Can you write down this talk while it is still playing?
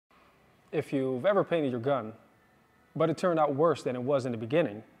If you've ever painted your gun, but it turned out worse than it was in the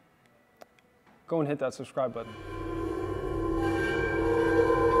beginning, go and hit that subscribe button.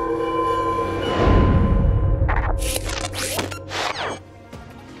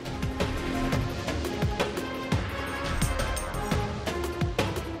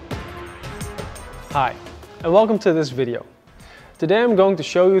 Hi, and welcome to this video. Today I'm going to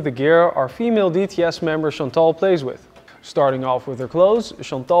show you the gear our female DTS member Chantal plays with. Starting off with her clothes,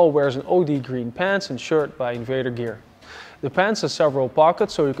 Chantal wears an OD green pants and shirt by Invader Gear. The pants has several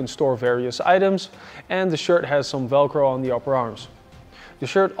pockets so you can store various items, and the shirt has some Velcro on the upper arms. The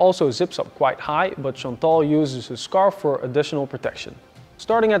shirt also zips up quite high, but Chantal uses a scarf for additional protection.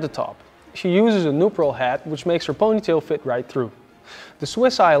 Starting at the top, she uses a neutral hat which makes her ponytail fit right through. The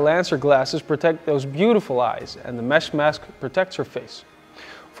Swiss Eye Lancer glasses protect those beautiful eyes, and the mesh mask protects her face.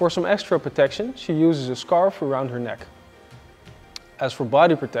 For some extra protection, she uses a scarf around her neck. As for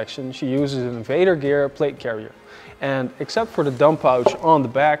body protection, she uses an Invader Gear plate carrier, and except for the dump pouch on the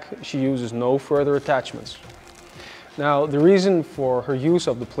back, she uses no further attachments. Now, the reason for her use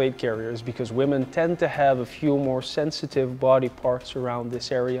of the plate carrier is because women tend to have a few more sensitive body parts around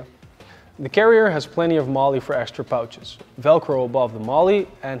this area. The carrier has plenty of MOLLE for extra pouches, Velcro above the MOLLE,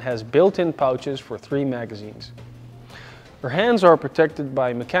 and has built-in pouches for 3 magazines. Her hands are protected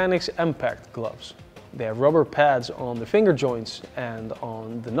by Mechanics Impact gloves. They have rubber pads on the finger joints and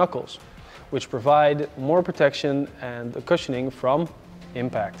on the knuckles, which provide more protection and cushioning from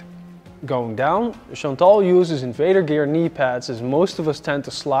impact. Going down, Chantal uses Invader Gear knee pads, as most of us tend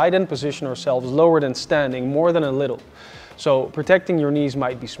to slide and position ourselves lower than standing more than a little, so protecting your knees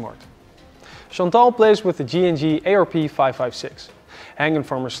might be smart. Chantal plays with the G&G ARP 5.56. Hanging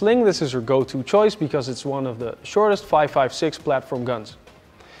from her sling, this is her go-to choice because it's one of the shortest 5.56 platform guns.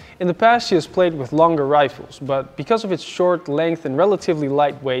 In the past she has played with longer rifles, but because of its short length and relatively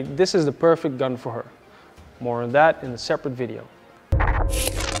lightweight, this is the perfect gun for her. More on that in a separate video.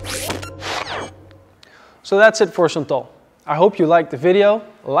 So that's it for Chantal. I hope you liked the video.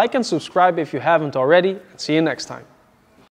 Like and subscribe if you haven't already, and see you next time.